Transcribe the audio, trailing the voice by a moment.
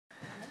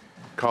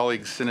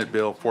Colleagues, Senate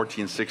Bill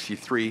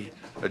 1463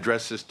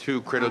 addresses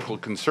two critical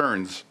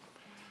concerns.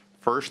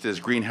 First is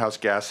greenhouse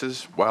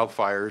gases.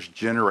 Wildfires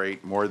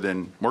generate more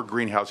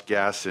greenhouse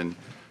gas in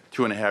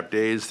 2.5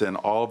 days than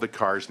all of the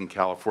cars in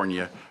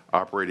California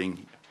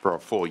operating for a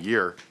full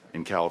year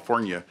in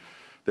California.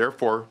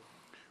 Therefore,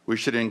 we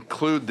should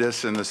include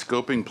this in the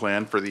scoping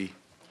plan for the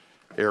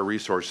Air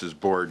Resources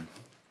Board.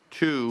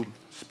 Two,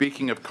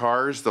 speaking of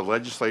cars, the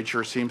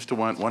legislature seems to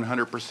want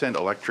 100%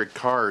 electric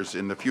cars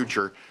in the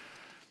future.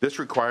 This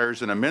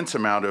requires an immense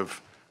amount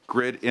of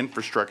grid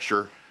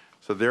infrastructure,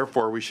 so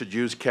therefore we should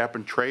use cap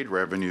and trade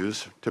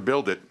revenues to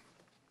build it.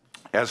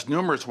 As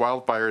numerous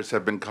wildfires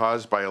have been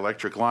caused by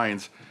electric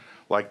lines,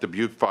 like the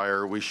Butte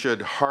Fire, we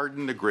should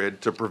harden the grid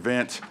to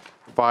prevent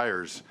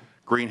fires,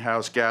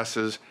 greenhouse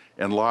gases,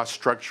 and lost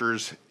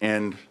structures,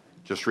 and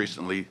just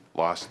recently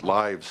lost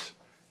lives,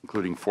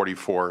 including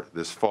 44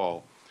 this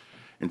fall.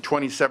 In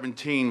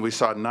 2017, we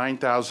saw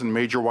 9,000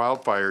 major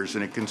wildfires,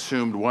 and it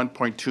consumed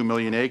 1.2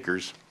 million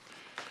acres.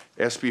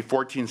 SB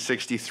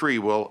 1463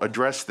 will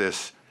address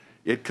this.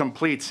 It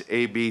completes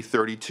AB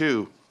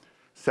 32.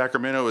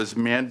 Sacramento is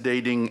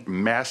mandating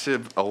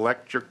massive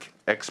electric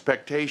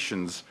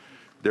expectations.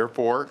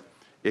 Therefore,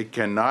 it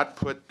cannot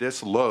put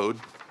this load,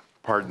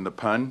 pardon the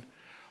pun,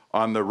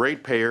 on the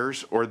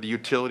ratepayers or the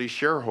utility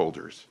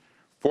shareholders.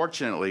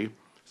 Fortunately,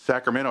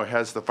 Sacramento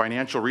has the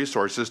financial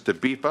resources to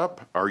beef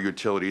up our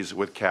utilities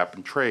with cap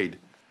and trade.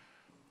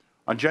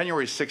 On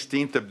January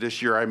 16th of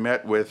this year, I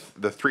met with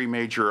the three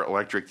major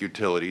electric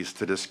utilities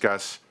to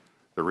discuss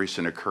the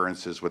recent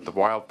occurrences with the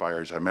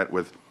wildfires. I met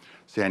with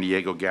San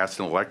Diego Gas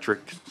and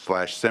Electric /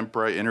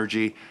 Sempra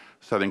Energy,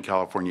 Southern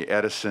California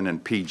Edison,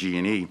 and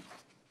PG&E.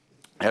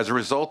 As a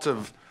result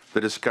of the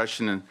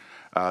discussion,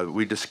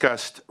 we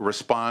discussed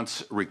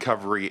response,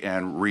 recovery,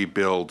 and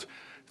rebuild.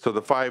 So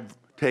the 5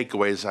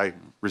 takeaways I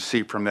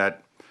received from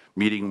that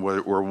meeting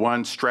were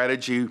one,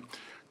 strategy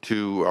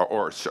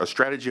or a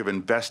strategy of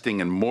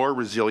investing in more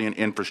resilient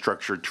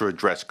infrastructure to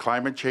address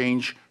climate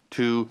change.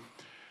 2,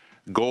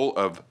 goal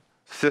of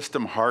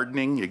system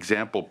hardening,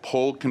 example,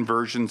 pole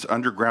conversions,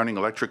 undergrounding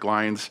electric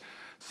lines,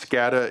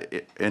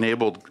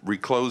 SCADA-enabled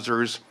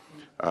reclosers.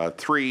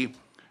 3,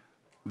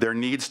 there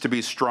needs to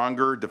be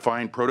stronger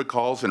defined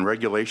protocols and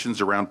regulations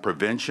around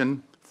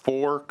prevention.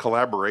 4,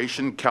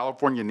 collaboration.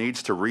 California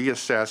needs to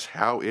reassess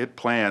how it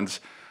plans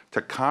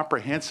to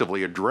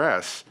comprehensively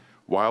address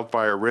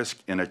wildfire risk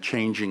in a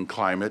changing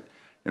climate.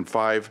 And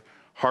 5,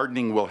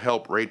 hardening will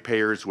help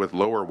ratepayers with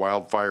lower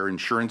wildfire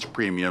insurance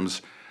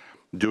premiums.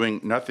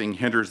 Doing nothing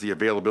hinders the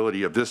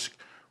availability of this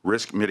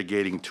risk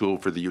mitigating tool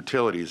for the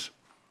utilities.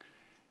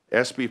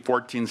 SB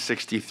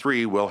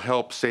 1463 will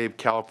help save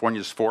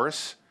California's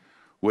forests,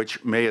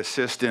 which may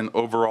assist in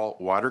overall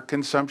water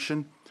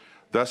consumption,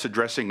 thus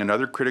addressing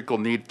another critical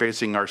need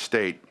facing our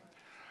state,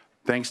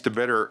 thanks to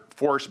better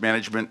forest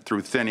management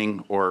through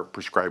thinning or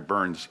prescribed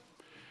burns.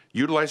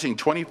 Utilizing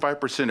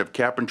 25% of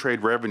cap and trade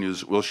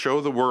revenues will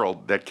show the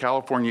world that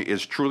California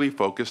is truly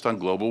focused on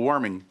global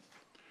warming.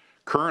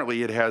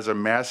 Currently, it has a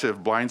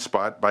massive blind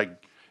spot by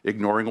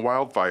ignoring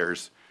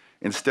wildfires.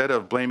 Instead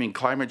of blaming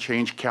climate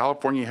change,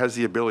 California has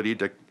the ability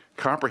to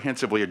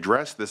comprehensively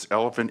address this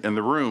elephant in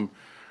the room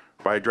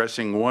by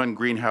addressing 1,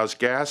 greenhouse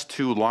gas,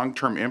 2,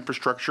 long-term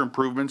infrastructure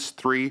improvements,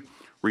 3,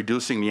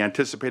 reducing the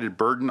anticipated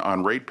burden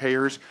on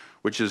ratepayers,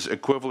 which is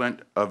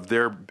equivalent of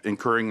their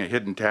incurring a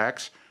hidden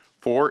tax,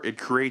 4, it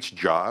creates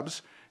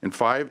jobs, and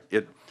 5,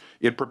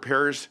 it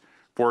prepares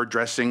for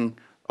addressing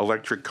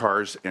electric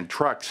cars and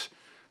trucks.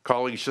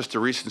 Colleagues, just a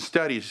recent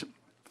studies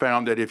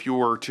found that if you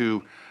were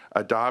to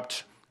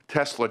adopt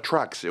Tesla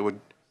trucks, it would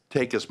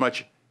take as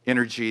much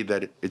energy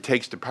that it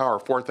takes to power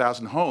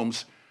 4,000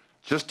 homes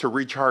just to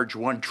recharge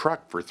one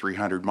truck for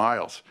 300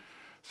 miles.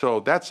 So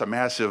that's a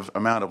massive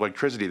amount of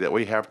electricity that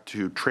we have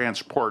to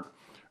transport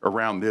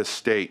around this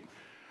state.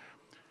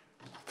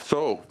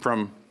 So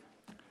from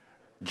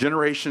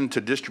generation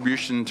to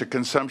distribution to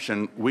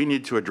consumption, we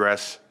need to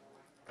address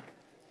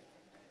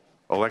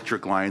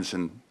electric lines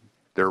and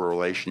their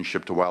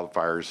relationship to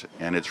wildfires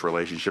and its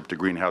relationship to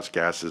greenhouse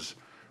gases.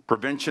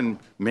 Prevention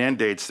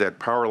mandates that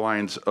power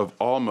lines of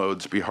all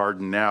modes be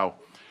hardened now.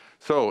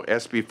 So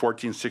SB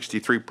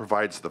 1463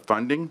 provides the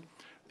funding,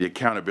 the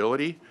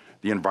accountability,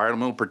 the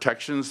environmental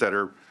protections that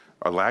are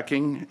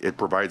lacking. It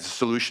provides a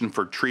solution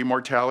for tree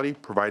mortality,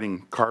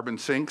 providing carbon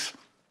sinks.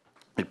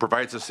 It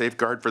provides a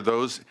safeguard for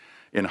those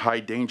in high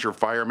danger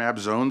fire map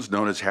zones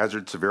known as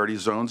hazard severity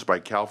zones by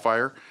CAL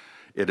FIRE.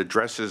 It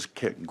addresses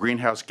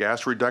greenhouse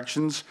gas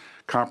reductions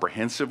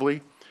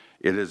comprehensively.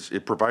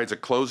 It provides a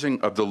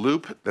closing of the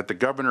loop that the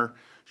governor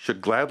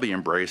should gladly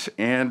embrace,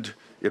 and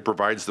it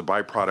provides the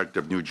byproduct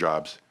of new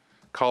jobs.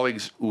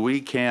 Colleagues, we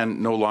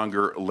can no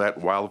longer let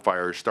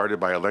wildfires started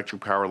by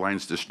electric power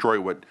lines destroy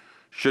what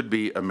should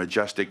be a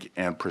majestic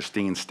and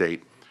pristine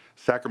state.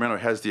 Sacramento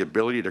has the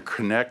ability to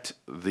connect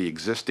the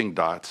existing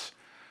dots,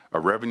 a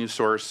revenue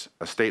source,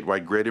 a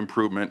statewide grid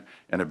improvement,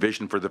 and a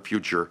vision for the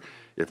future.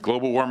 If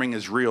global warming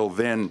is real,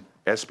 then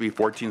SB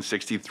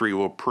 1463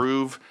 will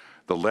prove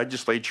the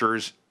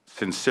legislature's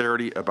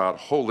sincerity about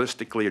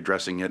holistically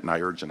addressing it, and I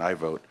urge an aye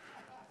vote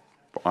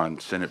on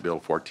Senate Bill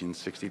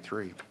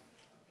 1463.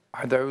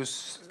 Are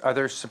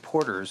there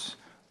supporters,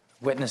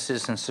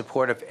 witnesses in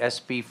support of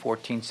SB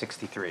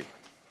 1463?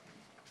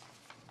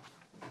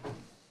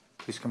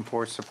 Please come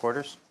forward,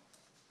 supporters.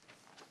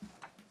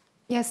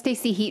 Yes,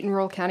 Stacy Heaton,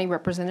 Rural County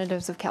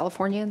Representatives of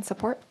California, in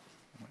support.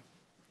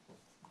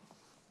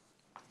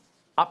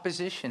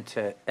 Opposition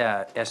to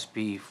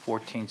SB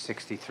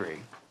 1463.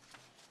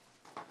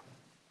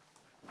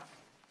 All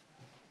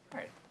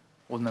right.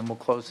 Well, then we'll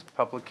close the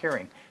public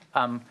hearing.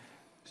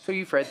 So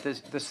you've read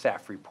the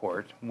staff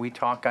report. We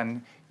talk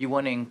on, you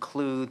want to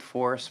include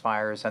forest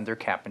fires under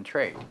cap and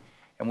trade.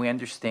 And we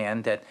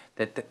understand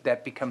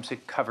that becomes a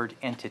covered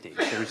entity.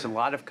 There's a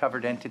lot of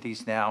covered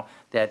entities now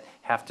that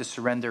have to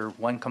surrender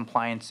one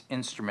compliance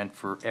instrument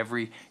for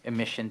every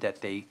emission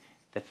that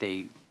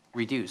they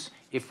reduce.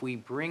 If we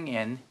bring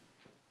in,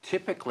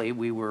 typically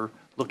we were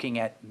looking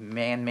at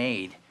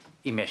man-made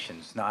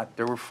emissions,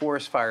 there were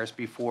forest fires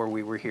before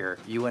we were here,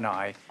 you and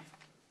I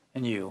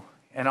and you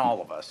and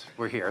all of us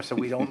were here, so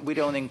we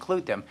don't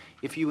include them.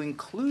 If you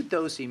include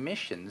those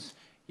emissions,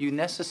 you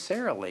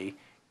necessarily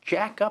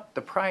jack up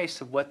the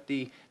price of what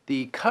the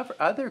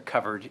other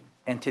covered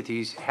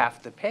entities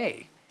have to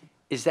pay.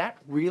 Is that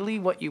really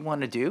what you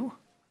want to do?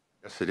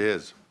 Yes, it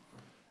is.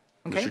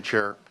 Okay. Mr.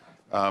 Chair,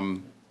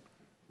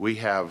 we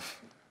have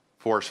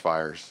forest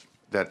fires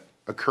that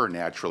occur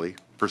naturally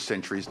for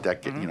centuries,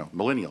 decades,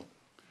 millennial.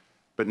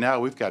 But now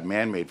we've got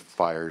man-made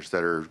fires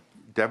that are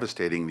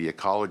devastating the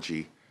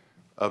ecology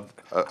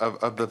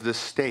of this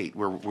state,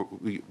 where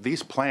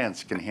these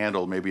plants can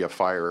handle maybe a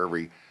fire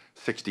every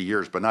 60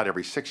 years, but not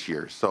every 6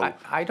 years. So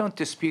I don't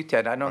dispute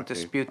that. I don't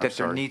dispute that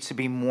there needs to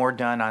be more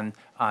done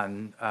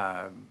on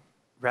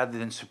rather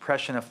than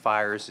suppression of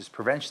fires is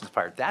prevention of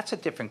fire. That's a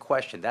different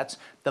question. That's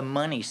the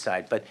money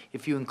side. But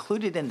if you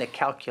include it in the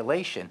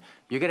calculation,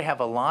 you're going to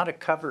have a lot of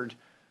covered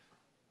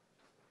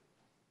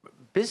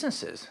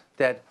businesses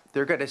that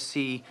they're going to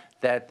see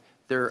that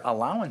their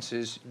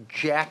allowances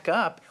jack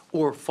up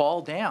or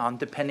fall down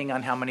depending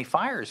on how many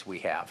fires we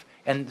have.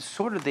 And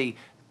sort of the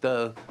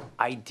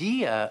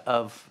idea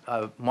of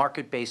a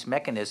market-based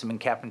mechanism in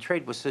cap and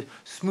trade was to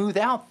smooth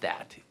out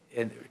that.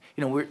 And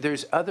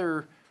there's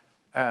other.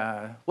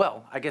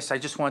 Well, I guess I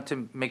just want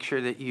to make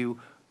sure that you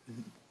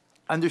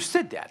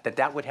understood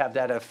that would have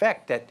that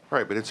effect. That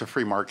right, but it's a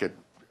free market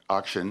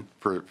auction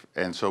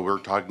and so we're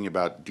talking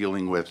about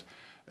dealing with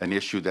an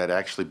issue that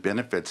actually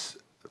benefits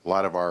a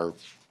lot of our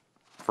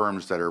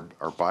firms that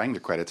are buying the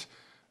credits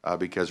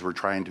because we're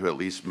trying to at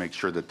least make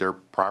sure that their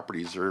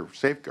properties are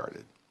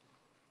safeguarded.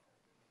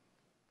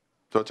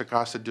 So it's a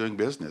cost of doing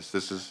business.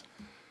 This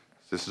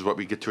is what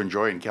we get to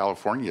enjoy in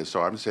California.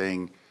 So I'm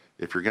saying,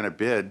 if you're going to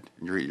bid,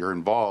 and you're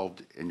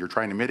involved, and you're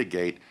trying to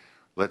mitigate,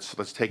 let's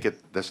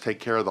take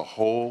care of the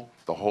whole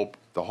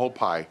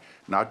pie,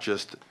 not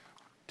just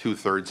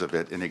 2/3 of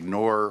it, and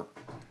ignore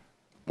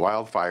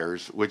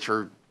wildfires, which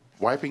are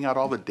wiping out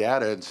all the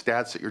data and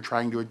stats that you're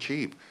trying to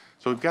achieve.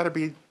 So we've got to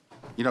be,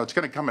 it's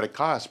going to come at a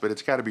cost, but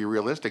it's got to be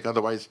realistic.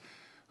 Otherwise,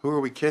 who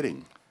are we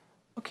kidding?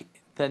 Okay.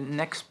 The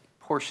next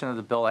portion of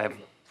the bill I have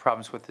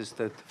problems with is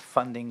the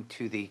funding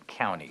to the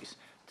counties,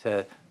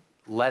 to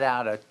let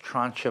out a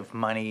tranche of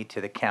money to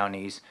the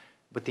counties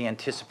with the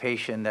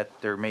anticipation that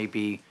there may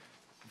be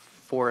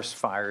forest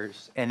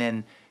fires, and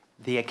then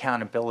the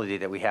accountability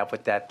that we have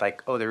with that,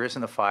 like, oh, there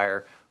isn't a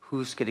fire,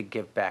 who's going to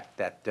give back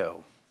that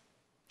dough?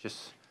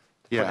 Just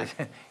yeah, put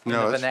it in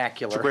the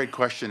vernacular. It's a great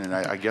question, and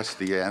I guess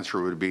the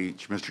answer would be,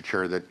 Mr.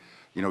 Chair, that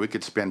we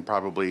could spend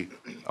probably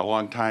a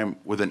long time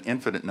with an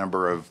infinite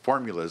number of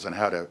formulas on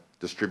how to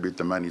distribute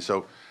the money.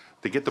 So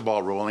to get the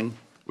ball rolling,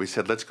 we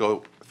said let's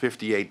go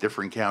 58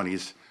 different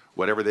counties.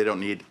 Whatever they don't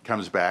need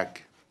comes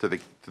back to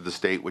the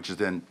state, which is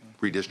then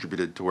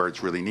redistributed to where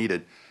it's really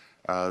needed.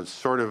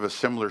 Sort of a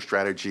similar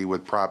strategy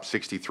with Prop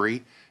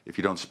 63. If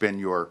you don't spend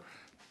your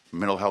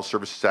Mental Health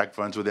Services Act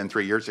funds within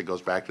 3 years, it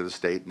goes back to the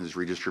state and is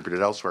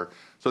redistributed elsewhere.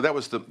 So that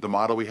was the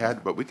model we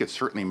had, but we could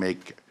certainly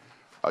make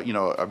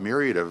a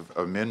myriad of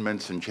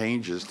amendments and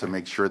changes to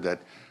make sure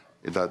that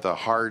the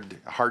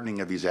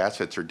hardening of these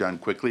assets are done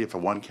quickly. If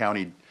one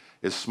county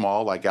is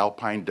small, like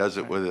Alpine does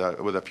it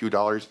with a few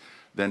dollars,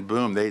 then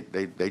boom,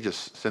 they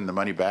just send the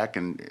money back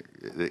and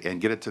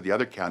get it to the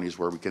other counties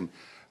where we can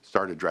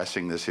start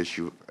addressing this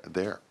issue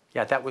there.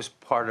 Yeah, that was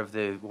part of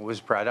what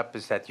was brought up,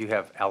 is that you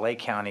have LA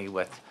County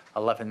with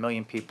 11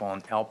 million people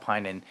and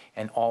Alpine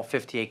and all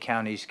 58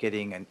 counties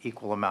getting an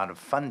equal amount of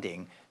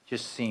funding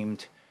just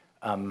seemed,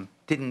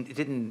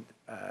 didn't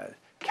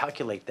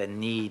calculate the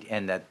need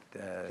and that.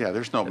 Yeah,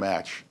 there's no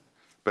match.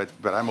 But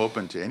I'm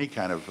open to any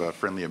kind of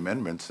friendly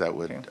amendments that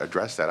would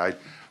address that.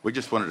 We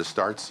just wanted to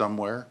start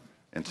somewhere,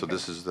 and so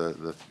this is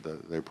the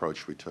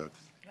approach we took.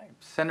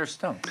 Senator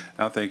Stone.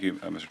 Thank you,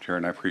 Mr. Chair,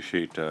 and I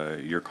appreciate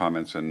your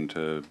comments, and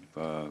to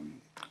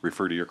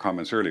refer to your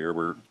comments earlier,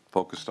 we're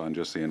focused on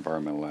just the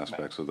environmental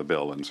aspects of the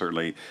bill, and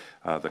certainly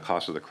the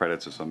cost of the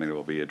credits is something that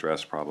will be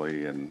addressed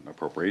probably in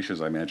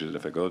appropriations, I imagine,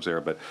 if it goes there.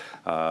 But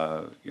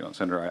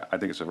Senator, I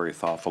think it's a very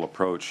thoughtful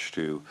approach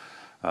to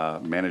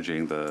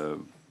managing the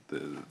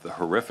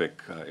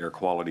horrific air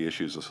quality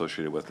issues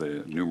associated with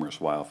the numerous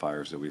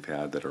wildfires that we've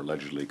had that are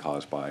allegedly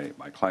caused by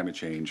climate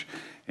change.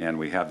 And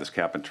we have this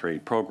cap and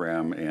trade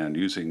program, and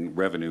using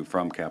revenue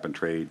from cap and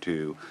trade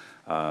to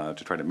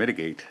try to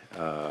mitigate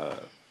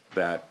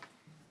that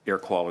air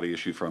quality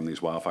issue from these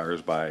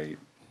wildfires by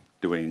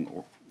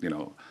doing,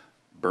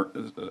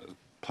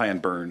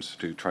 planned burns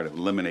to try to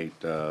eliminate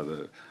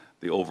the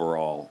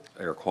overall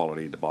air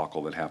quality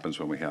debacle that happens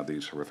when we have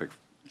these horrific,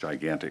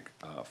 gigantic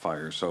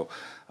fires. So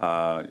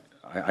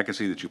I can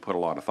see that you put a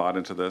lot of thought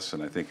into this,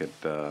 and I think it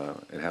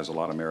has a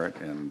lot of merit.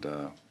 And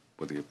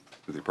with the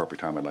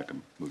appropriate time, I'd like to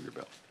move your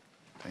bill.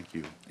 Thank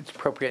you. It's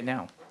appropriate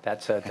now.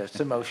 That's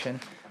a motion.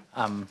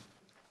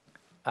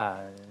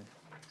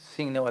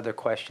 Seeing no other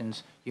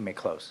questions, you may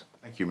close.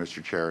 Thank you,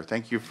 Mr. Chair.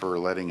 Thank you for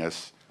letting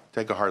us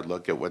take a hard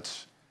look at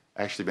what's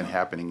actually been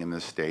happening in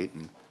this state.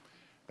 And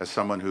as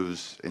someone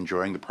who's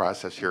enjoying the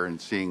process here and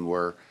seeing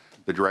where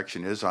the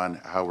direction is on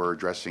how we're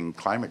addressing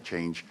climate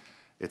change,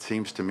 it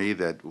seems to me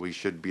that we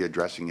should be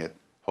addressing it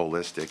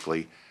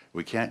holistically.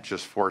 We can't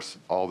just force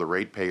all the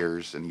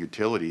ratepayers and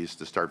utilities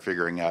to start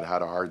figuring out how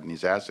to harden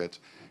these assets,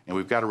 and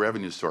we've got a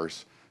revenue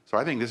source. So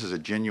I think this is a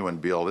genuine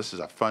bill. This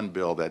is a fun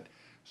bill that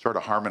sort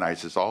of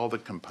harmonizes all the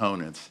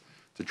components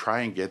to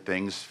try and get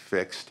things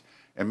fixed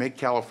and make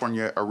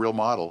California a real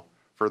model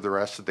for the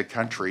rest of the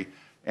country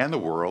and the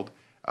world.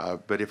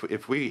 But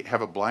if we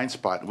have a blind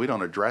spot and we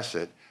don't address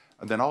it,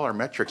 then all our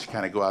metrics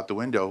kind of go out the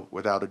window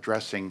without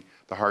addressing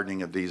the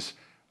hardening of these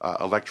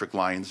electric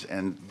lines.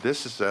 And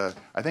this is, I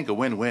think, a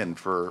win-win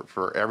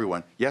for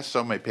everyone. Yes,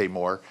 some may pay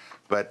more,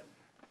 but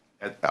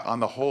on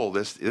the whole,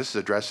 this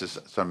addresses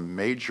some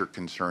major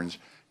concerns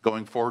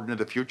going forward into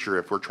the future.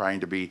 If we're trying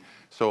to be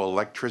so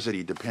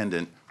electricity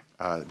dependent,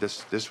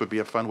 this would be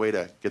a fun way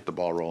to get the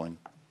ball rolling.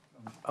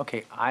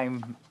 Okay,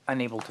 I'm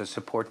unable to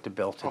support the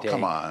bill today. Oh,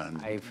 come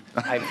on.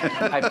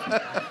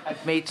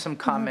 I've made some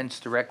comments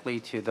directly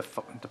to the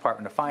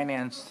Department of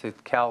Finance, to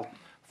Cal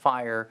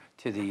Fire,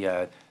 to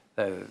the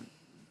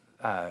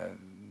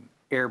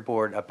Air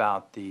Board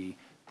about the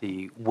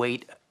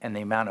weight and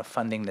the amount of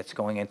funding that's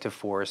going into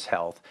forest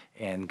health,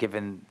 and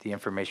given the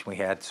information we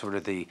had, sort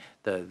of the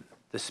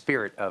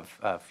spirit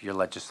of your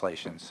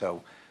legislation.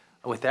 So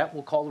with that,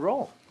 we'll call the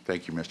roll.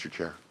 Thank you, Mr.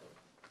 Chair.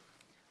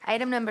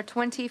 Item number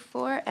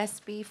 24,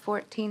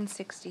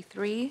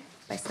 SB1463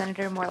 by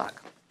Senator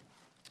Moorlach.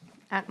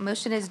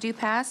 Motion is due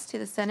pass to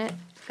the Senate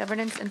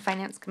Governance and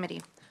Finance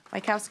Committee.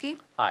 Wajkowski?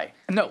 Aye.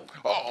 No.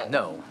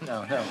 No.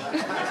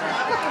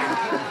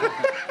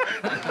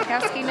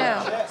 Wajkowski,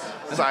 no.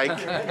 Psych.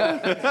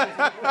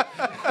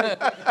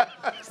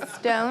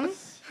 Stone?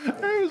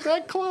 It was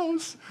that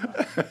close.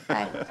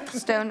 Aye.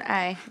 Stone,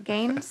 aye.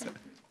 Gaines?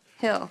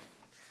 Hill?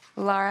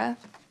 Lara?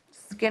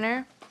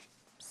 Skinner?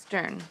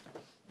 Stern?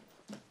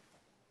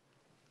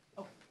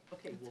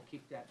 Okay, we'll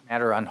keep that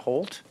matter on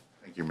hold.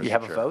 Thank you, Mr. You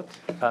have Chair. a vote?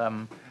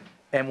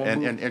 And we'll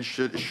move. And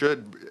should,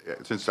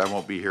 since I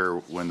won't be here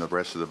when the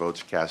rest of the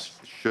votes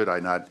cast, should I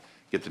not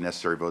get the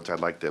necessary votes, I'd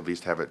like to at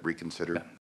least have it reconsidered.